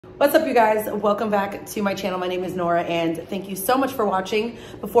What's up, you guys? Welcome back to my channel. My name is Nora, and thank you so much for watching.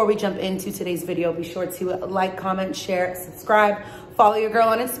 Before we jump into today's video, be sure to like, comment, share, subscribe, follow your girl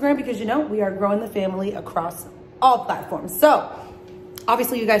on Instagram, because you know we are growing the family across all platforms. So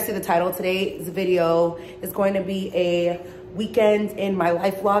obviously you guys see the title. Today's video is going to be a weekend in my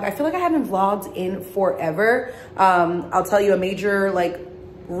life vlog. I feel like I haven't vlogged in forever. I'll tell you a major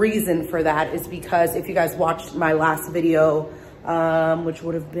reason for that is because if you guys watched my last video, which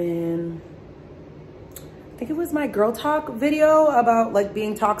would have been, I think it was my girl talk video about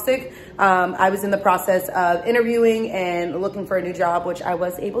being toxic. I was in the process of interviewing and looking for a new job, which I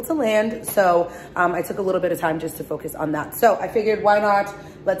was able to land. So I took a little bit of time just to focus on that. So I figured, why not?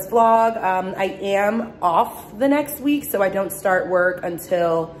 Let's vlog. I am off the next week, so I don't start work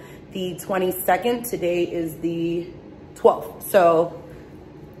until the 22nd. Today is the 12th. So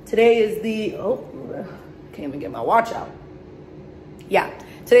today is the, can't even get my watch out. Yeah,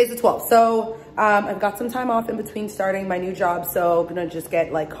 today's the 12th. So I've got some time off in between starting my new job. So I'm gonna just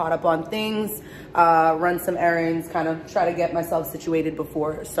get caught up on things, run some errands, kind of try to get myself situated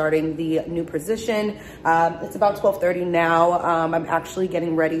before starting the new position. It's about 12:30 now. I'm actually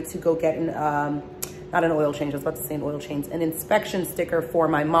getting ready to go get not an oil change, I was about to say an oil change, an inspection sticker for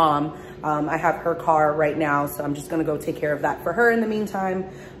my mom. I have her car right now, so I'm just gonna go take care of that for her in the meantime.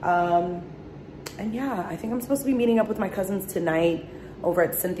 And yeah, I think I'm supposed to be meeting up with my cousins tonight over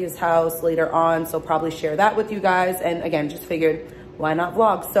at Cynthia's house later on, so probably share that with you guys. And again, just figured, why not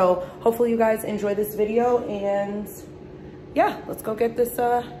vlog? So hopefully you guys enjoy this video, and yeah, let's go get this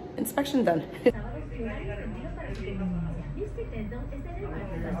inspection done.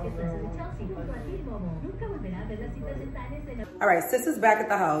 All right, sis is back at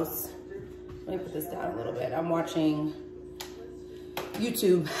the house. Let me put this down a little bit. I'm watching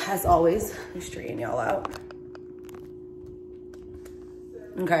YouTube as always. Let me straighten y'all out.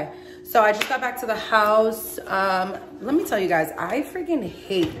 Okay, so I just got back to the house. Let me tell you guys, I freaking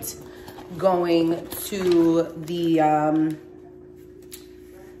hate going to the,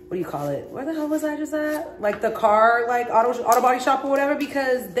 what do you call it? Where the hell was I just at? The car, auto body shop or whatever,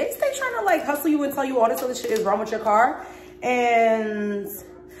 because they stay trying to hustle you and tell you all this other shit is wrong with your car. And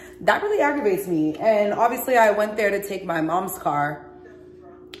that really aggravates me. And obviously I went there to take my mom's car,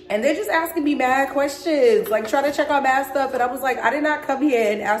 and they're just asking me mad questions, trying to check out mad stuff. And I was like, I did not come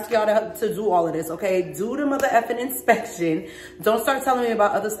here and ask y'all to do all of this, okay? Do the mother effing inspection. Don't start telling me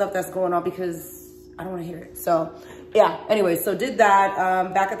about other stuff that's going on, because I don't want to hear it. So yeah, anyway, so did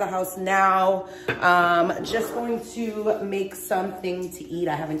that. Back at the house now. Just going to make something to eat.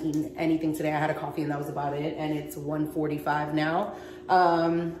 I haven't eaten anything today. I had a coffee and that was about it. And it's 1:45 now.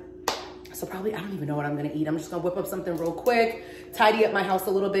 So probably, I don't even know what I'm gonna eat. I'm just gonna whip up something real quick, tidy up my house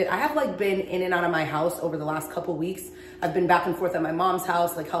a little bit. I have been in and out of my house over the last couple weeks. I've been back and forth at my mom's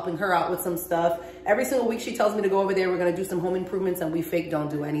house, helping her out with some stuff. Every single week she tells me to go over there. We're gonna do some home improvements, and we fake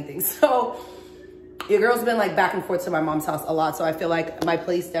don't do anything. So your girl's been back and forth to my mom's house a lot. So I feel like my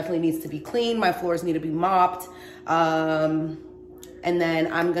place definitely needs to be clean. My floors need to be mopped. And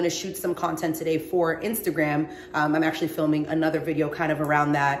then I'm gonna shoot some content today for Instagram. I'm actually filming another video kind of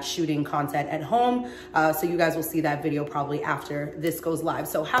around that, shooting content at home. So you guys will see that video probably after this goes live.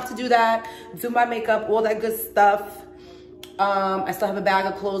 So have to do that, do my makeup, all that good stuff. I still have a bag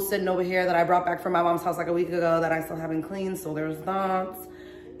of clothes sitting over here that I brought back from my mom's house a week ago that I still haven't cleaned. So there's that.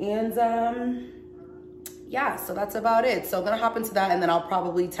 And yeah, so that's about it. So I'm gonna hop into that, and then I'll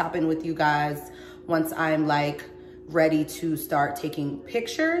probably tap in with you guys once I'm ready to start taking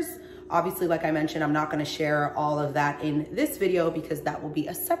pictures. Obviously, like I mentioned, I'm not gonna share all of that in this video, because that will be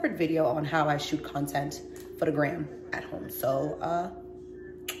a separate video on how I shoot content for the gram at home. So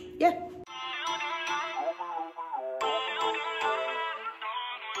yeah.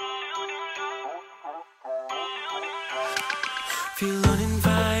 Feel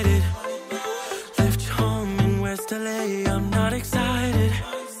uninvited, left your home in West LA, I'm not excited.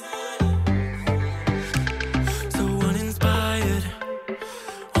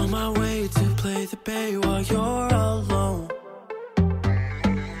 The bay while you're alone.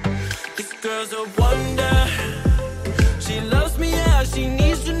 This girl's a wonder. She loves me, yeah, she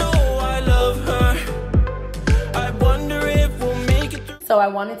needs to know I love her. I wonder if we'll make it through. So I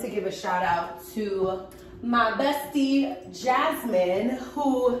wanted to give a shout out to my bestie Jasmine,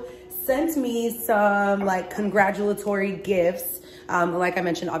 who sent me some congratulatory gifts. Like I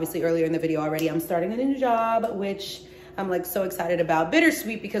mentioned obviously earlier in the video already, I'm starting a new job, which I'm so excited about.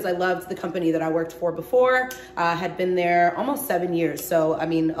 Bittersweet, because I loved the company that I worked for before. Had been there almost 7 years. So, I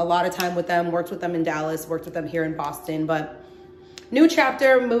mean, a lot of time with them, worked with them in Dallas, worked with them here in Boston, but new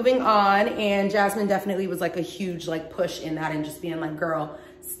chapter, moving on. And Jasmine definitely was a huge push in that, and just being girl,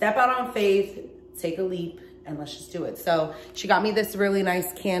 step out on faith, take a leap, and let's just do it. So she got me this really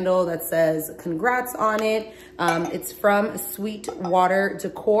nice candle that says congrats on it. It's from Sweet Water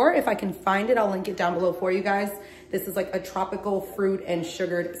Decor. If I can find it, I'll link it down below for you guys. This is like a tropical fruit and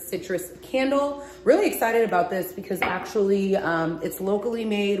sugared citrus candle. Really excited about this because actually it's locally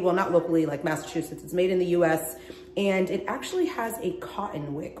made. Well, not locally, like Massachusetts. It's made in the US. And it actually has a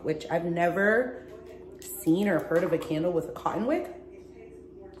cotton wick, which I've never seen or heard of a candle with a cotton wick.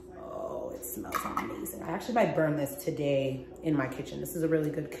 It smells amazing. I actually might burn this today in my kitchen. This is a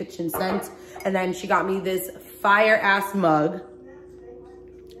really good kitchen scent. And then she got me this fire ass mug.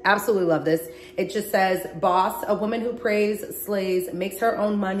 Absolutely love this. It just says, boss, a woman who prays, slays, makes her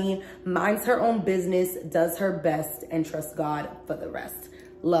own money, minds her own business, does her best, and trusts God for the rest.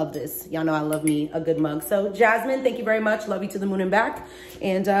 Love this. Y'all know I love me a good mug. So Jasmine, thank you very much. Love you to the moon and back.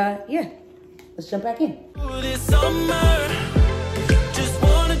 And yeah, let's jump back in. This summer, just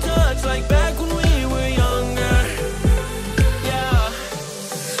wanna touch like back when we were younger. Yeah.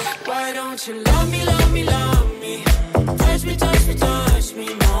 Why don't you love me, love me, love me? Touch me, touch me, touch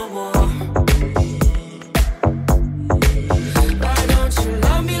me no more. Why don't you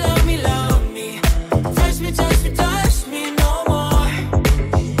love me, love me, love me? Touch me, touch me, touch me no more.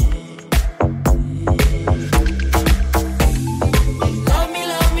 Love me,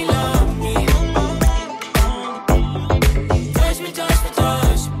 love me, love me. Touch me, touch me,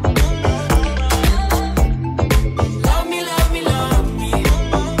 touch me. Love me, love me, love me.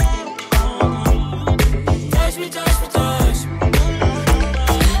 Touch me, touch me, touch me.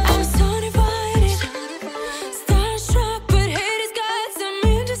 I'm so divided, starstruck, but hate has got some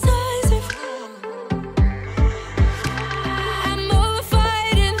indecisive. I'm over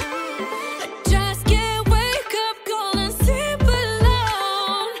fighting, I just can't wake up cold and sleep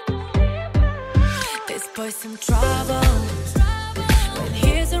alone. This boy's some trouble. When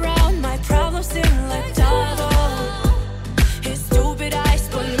he's around, my problems seem like double. His stupid eyes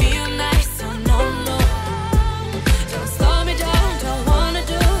put me on ice, so no, no. Don't slow me down, don't wanna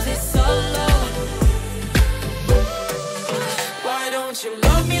do this solo. Why don't you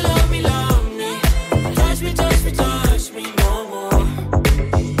love me, love me, love me? Touch me, touch me, touch me no more.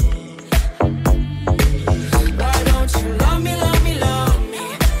 Why don't you love me, love me, love me?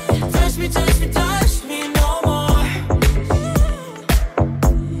 Touch me, touch me, touch me no more.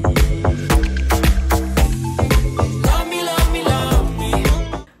 Love me, love me, love me.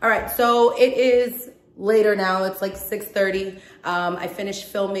 All right, so it is later now. It's like 6:30. I finished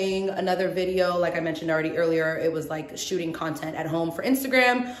filming another video. Like I mentioned already earlier, it was like shooting content at home for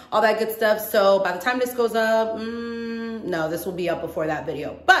Instagram, all that good stuff. So by the time this goes up, no, this will be up before that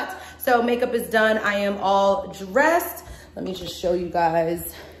video. But so makeup is done. I am all dressed. Let me just show you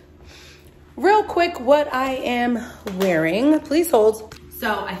guys real quick what I am wearing. Please hold.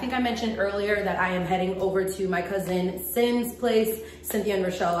 So I think I mentioned earlier that I am heading over to my cousin Sin's place. Cynthia and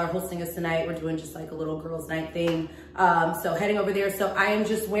Rochelle are hosting us tonight. We're doing just like a little girls' night thing. So heading over there. So I am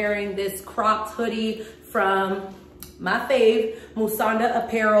just wearing this cropped hoodie from my fave, MUSANDA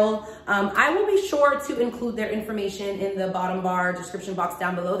Apparel. I will be sure to include their information in the bottom bar description box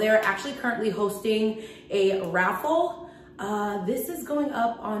down below. They're actually currently hosting a raffle. This is going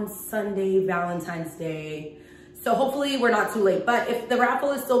up on Sunday, Valentine's Day. So hopefully we're not too late, but if the raffle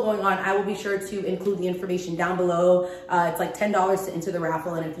is still going on, I will be sure to include the information down below. It's like $10 to enter the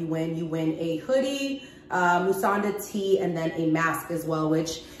raffle, and if you win a hoodie, MUSANDA tee, and then a mask as well,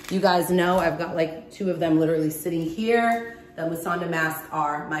 which you guys know I've got like 2 of them literally sitting here. The MUSANDA masks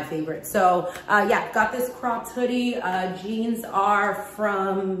are my favorite. So yeah, got this cropped hoodie. Jeans are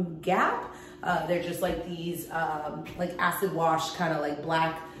from Gap. They're just like these like acid wash kind of like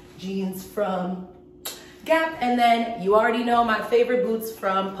black jeans from Gap. And then you already know my favorite boots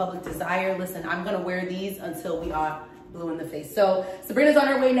from Public Desire. Listen, I'm gonna wear these until we are blue in the face. So Sabrina's on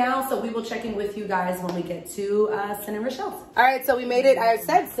her way now, so we will check in with you guys when we get to Sin and Rochelle's. All right, so we made it. I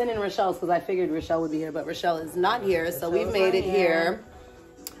said Sin and Rochelle's because I figured Rochelle would be here, but Rochelle is not here, so we've made it here.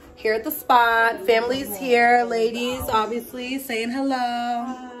 Here at the spot. Family's here. Ladies, obviously, saying hello.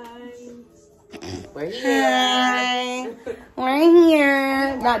 Hi. We're here. Hi. We're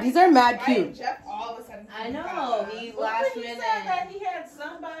here. Now, these are mad cute. Jeff all of a sudden. I know. He last minute. He said that he had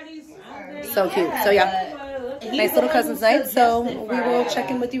somebody's. So cute. So yeah, nice little cousins night. So we will check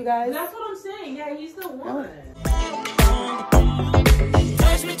in with you guys. That's what I'm saying. Yeah, he's the one.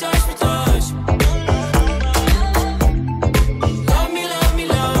 Touch me, touch me, touch me. Love me, love me,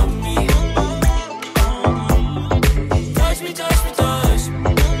 love me. Touch me, touch me, touch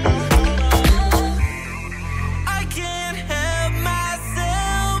me. I can't help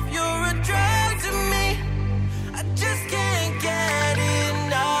myself. You're a drug to me. I just can't get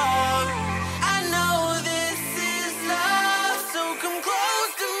enough.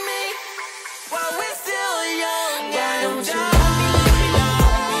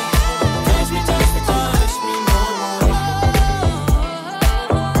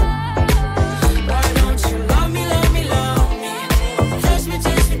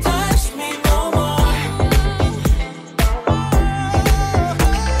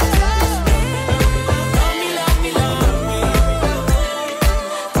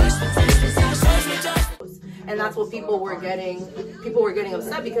 that's what people were getting. People were getting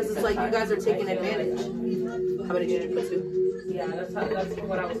upset because it's like, you guys are taking advantage. How many did you put to? Yeah, that's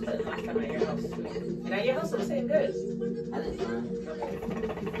what I was putting last time at your house too. And at your house, it was saying good.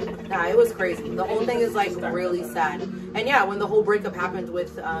 Nah, it was crazy. The whole thing is like really sad. And yeah, when the whole breakup happened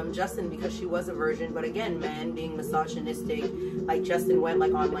with Justin, because she was a virgin, but again, men being misogynistic, like Justin went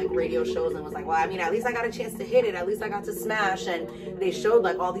like on like radio shows and was like, well, I mean, at least I got a chance to hit it. At least I got to smash. And they showed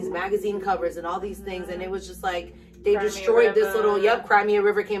like all these magazine covers and all these things. And it was just like, they destroyed this little, Cry Me a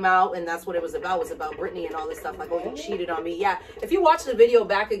River came out, and that's what it was about. It was about Britney and all this stuff. Like, oh, you cheated on me. Yeah. If you watch the video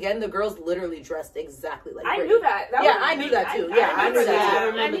back again, the girls literally dressed exactly like Britney. I knew that. I knew that too. I knew that too. I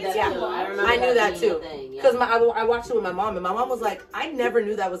remember that too. I knew that too. Because I watched it with my mom, and my mom was like, I never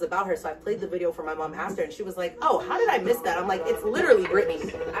knew that was about her. So I played the video for my mom after, and she was like, oh, how did I miss that? I'm like, it's literally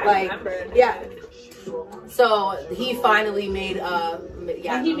Britney. Like, yeah. So he finally made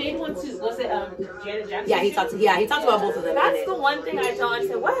And he made one too. Was it Janet Jackson? Yeah, he talked about both of them. That's the one thing I told him. I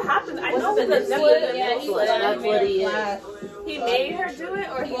said, what happened? I know that's what he he made her do it,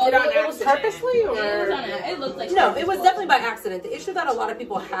 or he did it on accident? It was purposely, or it looked like no, it was definitely by accident. The issue that a lot of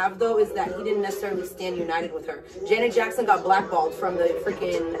people have though is that he didn't necessarily stand united with her. Janet Jackson got blackballed from the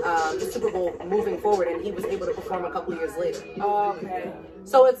freaking the Super Bowl moving forward, and he was able to perform a couple years later. Oh, okay.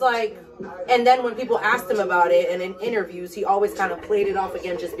 So it's like, and then when people asked him about it, and in interviews, he always kind of played it off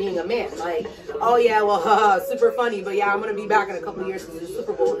again, just being a man. Like, oh yeah, well, haha, super funny, but yeah, I'm going to be back in a couple of years to the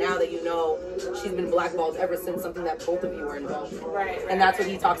Super Bowl now that you know she's been blackballed ever since something that both of you were involved in. Right. And that's what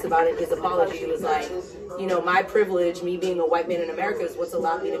he talks about in his apology. It was like, you know, my privilege, me being a white man in America, is what's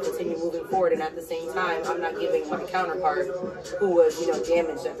allowed me to continue moving forward. And at the same time, I'm not giving my counterpart, who was, you know,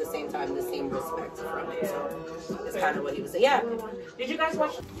 damaged at the same time, the same respect from it. So it's kind of what he was saying. Yeah. Did you guys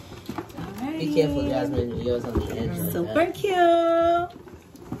watch? Be careful, Jasmine. Yours on the edge. Super cute. Are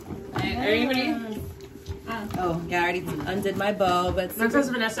you ready? Oh, yeah, I already undid my bow, but This is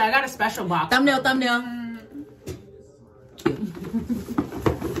Vanessa. I got a special box. thumbnail. Cute.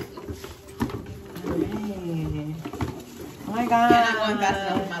 Oh my god. You're not going fast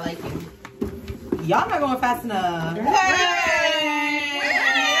enough for my liking. Y'all not going fast enough.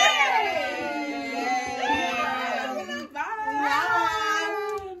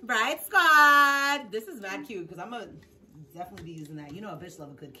 Bride Squad. This is mad cute because I'm going to definitely be using that. You know a bitch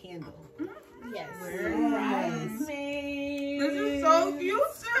love a good candle. Yes. This is so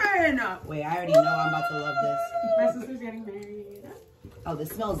cute, sir. Wait, I already know I'm about to love this. My sister's getting married. Oh, this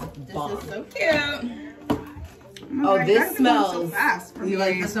smells bomb. This is so cute. Oh, this smells. So fast for You me.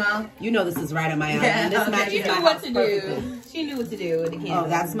 like the smell? You know this is right on my alley. Yeah, This matches she my knew house what to perfectly. do. She knew what to do with the candle. Oh,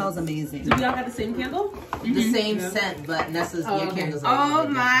 that smells amazing. Do y'all got the same candle? The same scent, but Nessa's your candles. Oh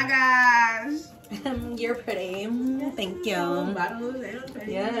my gosh. You're pretty. Thank you. Bottles,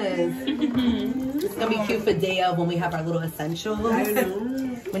 Yes. It's gonna be cute for day of when we have our little essentials.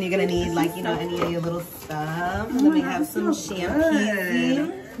 When you're gonna need, like, you know, any of your little stuff. And then we have some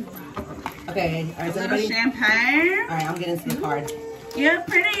champagne. Okay, all right, so anybody? Champagne. All right, I'm getting to the card. You're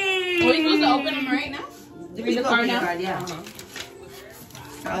pretty. Are we supposed to open them right now? Read the card now? Yeah.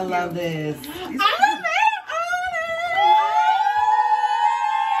 I love this.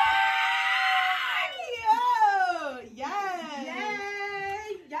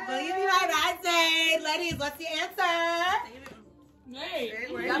 Ladies, what's the answer? Hey.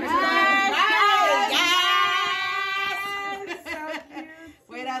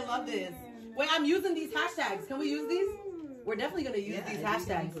 Wait, I love this. Wait, I'm using these hashtags. Can we use these? We're definitely going to use these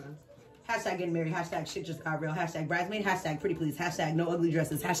hashtags. Hashtag getting married. Hashtag shit just got real. Hashtag bridesmaid. Hashtag pretty please. Hashtag no ugly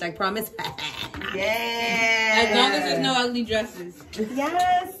dresses. Hashtag promise. Yeah. As long as there's no ugly dresses.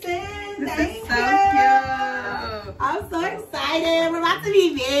 Yes, sis. Thank you. So cute. I'm so excited. We're about to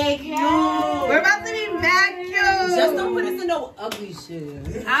be big. We're about to be mad cute. Just don't put us in no ugly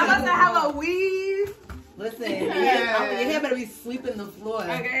shit. I'm about to have a weave. Listen, your hair better be sweeping the floor.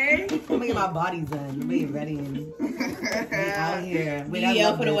 Okay. I'm gonna get my bodies done. I'm gonna get ready and be out here. Wait, You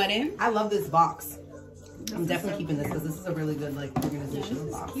yell for the wedding? I love this box. I'm definitely keeping this because this is a really good like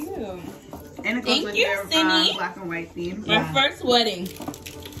organizational box. Cute. And it goes Thank with you, their Cindy. black and white theme. My first wedding.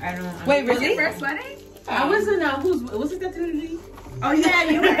 I don't know. Wait, Was really? your first wedding? I was in was it that Trinity? Oh yeah,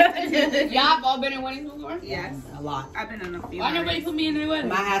 you were. Y'all have all been in weddings before? Yes. A lot. I've been in a few. Why nobody put me in their wedding?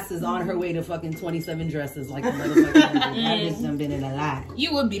 My ass is on her way to fucking 27 dresses like a motherfucker. I've just done been in a lot.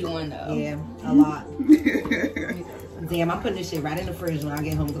 You would be the one though. Yeah, a lot. Damn, I'm putting this shit right in the fridge when I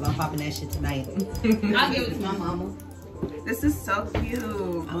get home because I'm popping that shit tonight. I'll give it to my mama. This is so cute.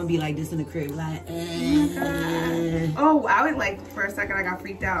 I'm gonna be like this in the crib, like. Oh, I was like, for a second, I got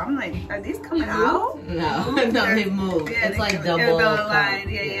freaked out. I'm like, are these coming out? No, they move. Yeah, it's like they're double line.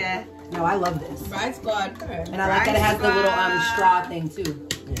 Yeah. No, I love this. Bride Squad. And I like that it has the little straw thing too.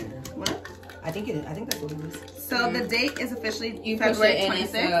 Yeah. What? I think that's what it is. So the date is officially You February push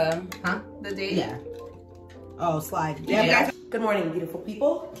it 26th. huh? The date? Yeah. Oh, slide. Yeah. Yeah. Good morning, beautiful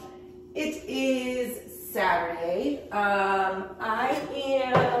people. It is Saturday. I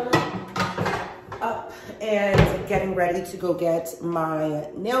am up and getting ready to go get my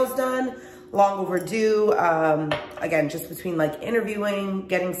nails done. Long overdue. Again, just between like interviewing,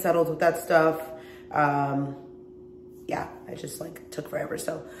 getting settled with that stuff. Yeah, I just like took forever.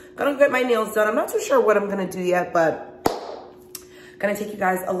 So gonna get my nails done. I'm not too sure what I'm gonna do yet, but gonna take you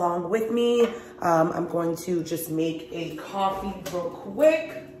guys along with me. I'm going to just make a coffee real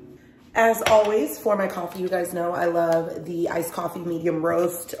quick. As always, for my coffee, you guys know I love the iced coffee medium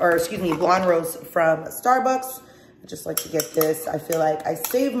roast, or excuse me, blonde roast from Starbucks. I just like to get this. I feel like I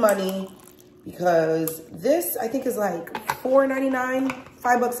save money because this I think is like $4.99,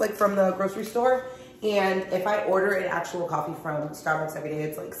 $5 like from the grocery store. And if I order an actual coffee from Starbucks every day,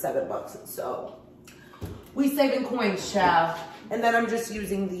 it's like $7. So we saving coins, child. And then I'm just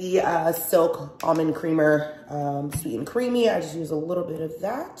using the Silk Almond Creamer, sweet and creamy. I just use a little bit of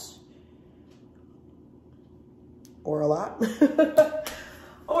that. Or a lot.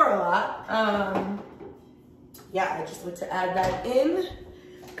 Or a lot. Yeah, I just like to add that in.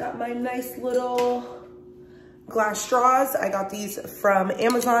 Got my nice little glass straws. I got these from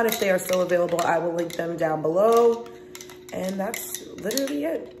Amazon. If they are still available, I will link them down below. And that's literally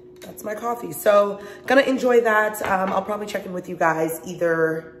it. That's my coffee. So gonna enjoy that. I'll probably check in with you guys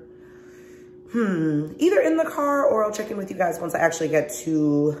either in the car, or I'll check in with you guys once I actually get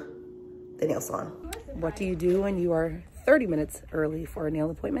to the nail salon. What do you do when you are 30 minutes early for a nail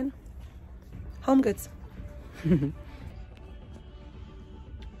appointment? Home Goods.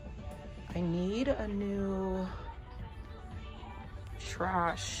 I need a new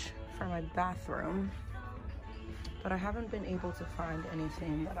trash for my bathroom, but I haven't been able to find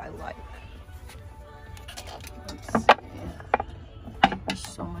anything that I like. Let's see. There's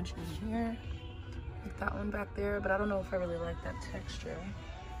so much in here. Like that one back there, but I don't know if I really like that texture.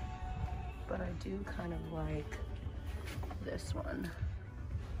 But I do kind of like this one.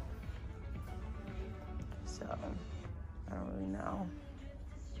 So, I don't really know.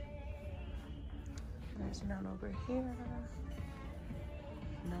 There's none over here.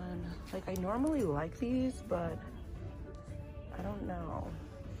 None. Like, I normally like these, but I don't know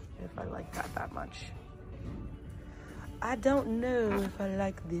if I like that much. I don't know if I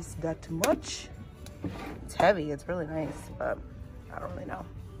like this that much. It's heavy, it's really nice, but I don't really know.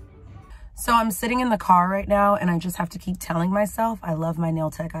 So I'm sitting in the car right now, and I just have to keep telling myself, I love my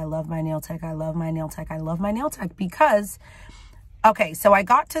nail tech, I love my nail tech, I love my nail tech, I love my nail tech, because, okay, so I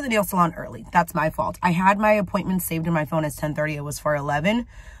got to the nail salon early. That's my fault. I had my appointment saved in my phone as 10:30. It was for 11,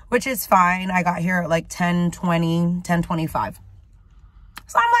 which is fine. I got here at like 10:20, 10:25.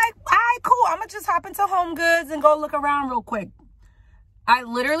 So I'm like, all right, cool. I'm going to just hop into Home Goods and go look around real quick. I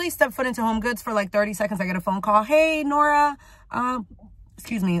literally stepped foot into Home Goods for like 30 seconds. I get a phone call. Hey, Nora,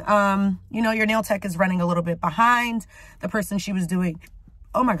 excuse me, you know, your nail tech is running a little bit behind. The person she was doing,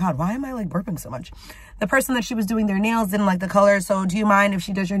 oh my God, why am I like burping so much? The person that she was doing their nails didn't like the color. So do you mind if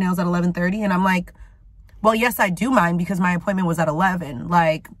she does your nails at 11:30? And I'm like, well, yes, I do mind, because my appointment was at 11.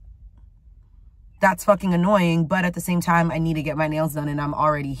 Like, that's fucking annoying. But at the same time, I need to get my nails done and I'm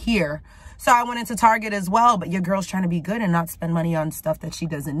already here. So I went into Target as well, but your girl's trying to be good and not spend money on stuff that she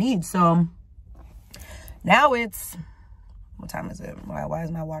doesn't need. So now it's, what time is it? Why is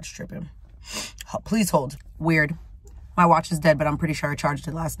my watch tripping? Please hold. Weird. My watch is dead, but I'm pretty sure I charged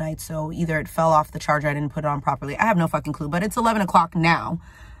it last night. So either it fell off the charger, I didn't put it on properly. I have no fucking clue, but it's 11 o'clock now.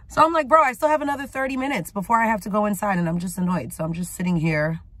 So I'm like, bro, I still have another 30 minutes before I have to go inside, and I'm just annoyed. So I'm just sitting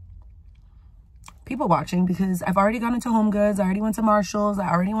here people watching, because I've already gone into Home Goods. I already went to Marshall's. I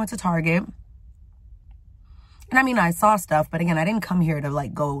already went to Target. And I mean, I saw stuff, but again, I didn't come here to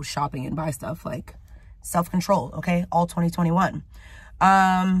like go shopping and buy stuff. Like, self-control, okay? All 2021.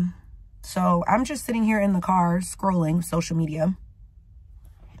 So I'm just sitting here in the car scrolling social media.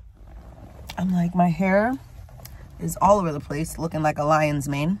 I'm like, my hair is all over the place, looking like a lion's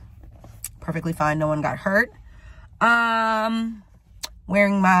mane. Perfectly fine, no one got hurt.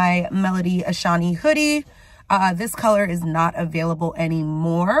 Wearing my Melody Ashani hoodie. This color is not available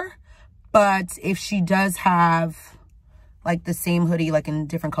anymore, but if she does have like the same hoodie, like in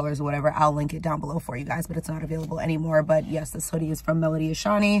different colors or whatever, I'll link it down below for you guys, but it's not available anymore. But yes, this hoodie is from Melody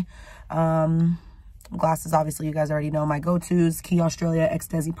Ashani. Glasses, obviously, you guys already know my go-tos. Key Australia X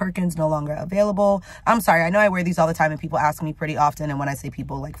Desi Perkins, no longer available. I'm sorry, I know I wear these all the time and people ask me pretty often. And when I say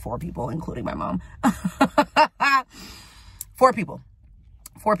people, like 4 people, including my mom. 4 people.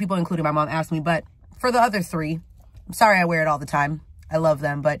 4 people, including my mom, asked me. But for the other 3, I'm sorry I wear it all the time. I love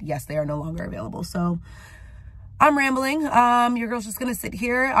them, but yes, they are no longer available. So I'm rambling. Your girl's just gonna sit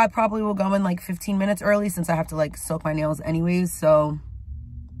here. I probably will go in like 15 minutes early since I have to like soak my nails anyways. So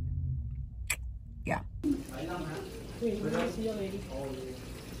yeah.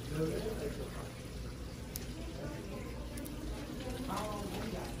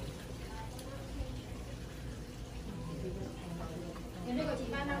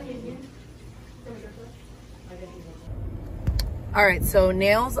 All right, so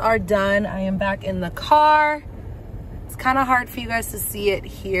nails are done. I am back in the car. It's kind of hard for you guys to see it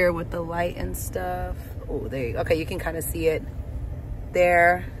here with the light and stuff. Oh, there you go. Okay, you can kind of see it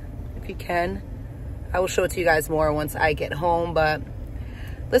there if you can. I will show it to you guys more once I get home, but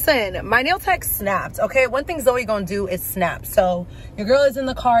listen, my nail tech snapped, okay? One thing Zoe gonna do is snap. So your girl is in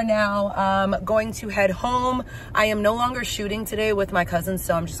the car now, going to head home. I am no longer shooting today with my cousins,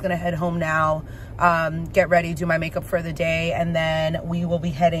 so I'm just gonna head home now, get ready, do my makeup for the day, and then we will be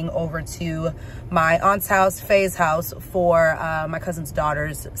heading over to my aunt's house, Faye's house, for my cousin's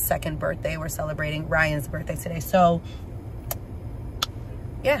daughter's 2nd birthday. We're celebrating Ryan's birthday today. So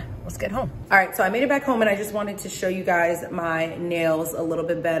yeah, let's get home. All right, so I made it back home and I just wanted to show you guys my nails a little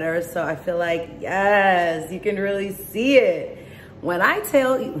bit better. So I feel like, yes, you can really see it. When I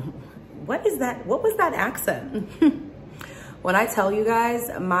tell you, what is that? What was that accent? When I tell you guys,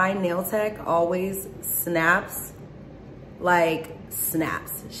 my nail tech always snaps, like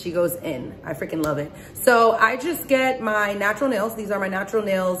snaps. She goes in. I freaking love it. So I just get my natural nails. These are my natural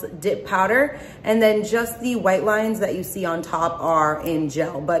nails dip powder. And then just the white lines that you see on top are in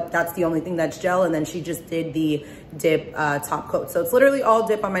gel. But that's the only thing that's gel. And then she just did the dip top coat. So it's literally all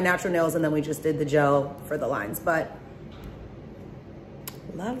dip on my natural nails. And then we just did the gel for the lines. But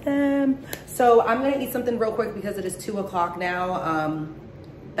love them. So I'm going to eat something real quick because it is 2 o'clock now.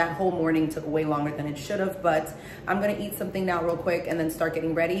 That whole morning took way longer than it should have, but I'm gonna eat something now real quick and then start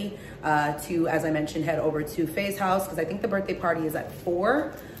getting ready to, as I mentioned, head over to Faye's house because I think the birthday party is at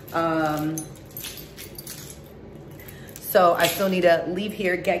 4. So I still need to leave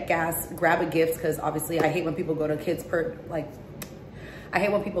here, get gas, grab a gift because obviously I hate when people go to I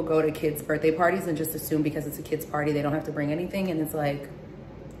hate when people go to kids' birthday parties and just assume because it's a kid's party they don't have to bring anything, and it's like,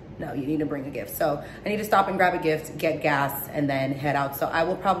 no, you need to bring a gift. So I need to stop and grab a gift, get gas, and then head out. So I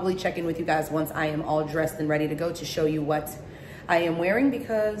will probably check in with you guys once I am all dressed and ready to go to show you what I am wearing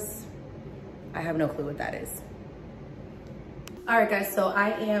because I have no clue what that is. All right, guys, so I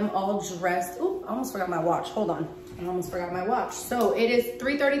am all dressed. Ooh, I almost forgot my watch. Hold on. I almost forgot my watch. So it is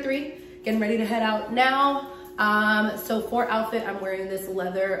 3:33, getting ready to head out now. So for outfit, I'm wearing this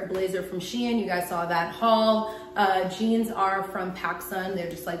leather blazer from Shein. You guys saw that haul. Jeans are from PacSun. They're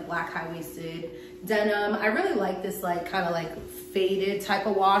just like black high-waisted denim. I really like this like kind of like faded type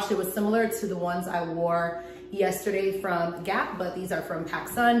of wash. It was similar to the ones I wore yesterday from Gap, but these are from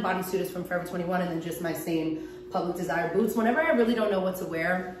PacSun. Bodysuit is from Forever 21, and then just my same Public Desire boots. Whenever I really don't know what to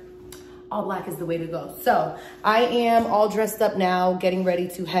wear, all black is the way to go. So I am all dressed up now, getting ready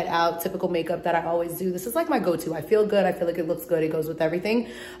to head out. Typical makeup that I always do. This is like my go-to. I feel good. I feel like it looks good. It goes with everything.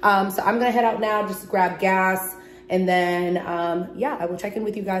 So I'm gonna head out now, just grab gas. And then, yeah, I will check in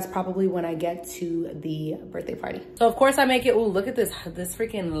with you guys probably when I get to the birthday party. So of course I make it, ooh, look at this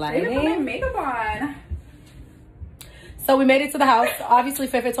freaking lighting. I didn't put my makeup on. So we made it to the house. Obviously,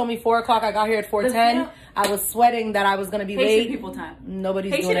 Fefe told me 4 o'clock. I got here at 4:10. I was sweating that I was gonna be late. Haitian people time.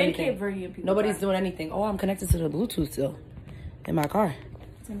 Nobody's doing anything. Nobody's doing anything. Oh, I'm connected to the Bluetooth still in my car.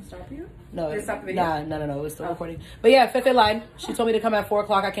 It's gonna stop you? No, Did it stop the video? no. It was still recording. But yeah, Fefe lied. She told me to come at 4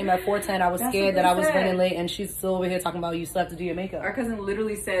 o'clock. I came at 4:10. I was scared that I was running late, and she's still over here talking about you still have to do your makeup. Our cousin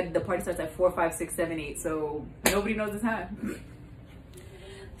literally said the party starts at 4, 5, 6, 7, 8. So nobody knows the time.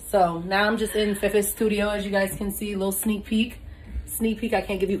 So now I'm just in Fefe's studio, as you guys can see. A little sneak peek. I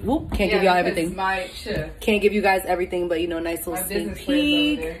can't give you. Whoop! Can't give y'all everything. Can't give you guys everything, but you know, nice little sneak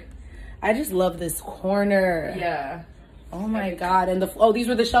peek. I just love this corner. Yeah. Oh my god! And these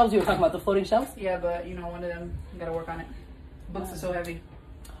were the shelves you were talking about, the floating shelves. Yeah, but you know, one of them, you gotta work on it. Books are so heavy.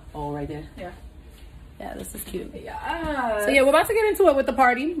 Oh, right there. Yeah. Yeah, this is cute. Yeah. So yeah, we're about to get into it with the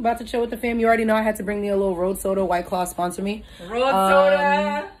party. About to chill with the fam. You already know I had to bring me a little road soda. White Claw sponsor me. Road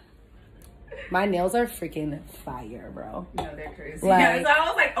soda. My nails are freaking fire, bro. No, they're crazy. Like, yeah, so I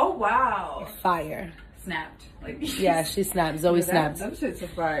was like, oh wow. Fire. Snapped. Like yeah, she snapped. Zoe snapped. Them shits are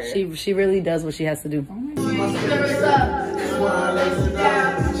fire. She really does what she has to do. Oh my God.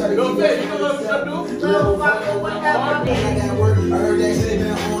 Go say, you know what to do? I got work, I heard that shit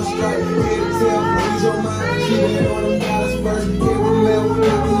been on strike. Here to tell, lose your mind. She been on them dollars first. Can't remember,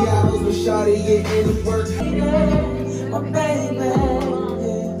 got the hours, but shawty get any work. My baby.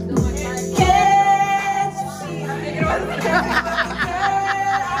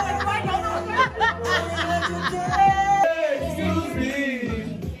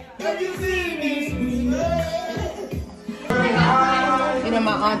 You know,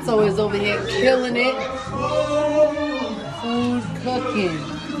 my auntie is over here killing it. Food cooking.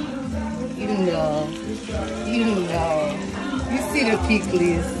 You know. You see the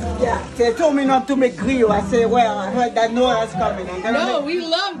pickles. Yeah, they told me not to make grill. I said, well, I heard that Nora's coming. No, we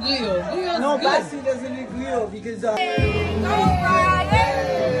love grill. No, Basi doesn't make grill because...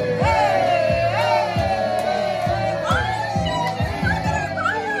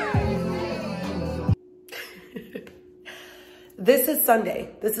 This is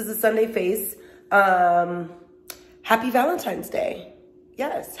Sunday. This is a Sunday face. Happy Valentine's Day.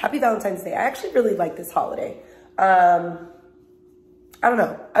 Yes, happy Valentine's Day. I actually really like this holiday. I don't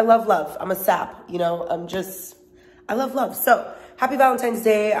know. I love love. I'm a sap, you know. I love love. So happy Valentine's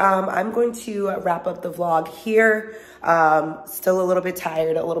Day. I'm going to wrap up the vlog here. Still a little bit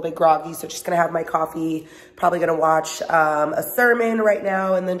tired, a little bit groggy. So just going to have my coffee. Probably going to watch a sermon right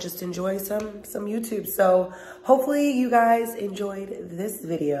now and then just enjoy some YouTube. So hopefully you guys enjoyed this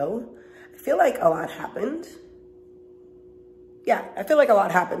video. I feel like a lot happened. Yeah, I feel like a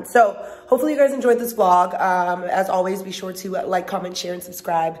lot happened. So hopefully you guys enjoyed this vlog. As always, be sure to like, comment, share, and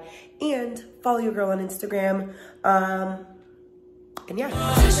subscribe. And follow your girl on Instagram. And yeah,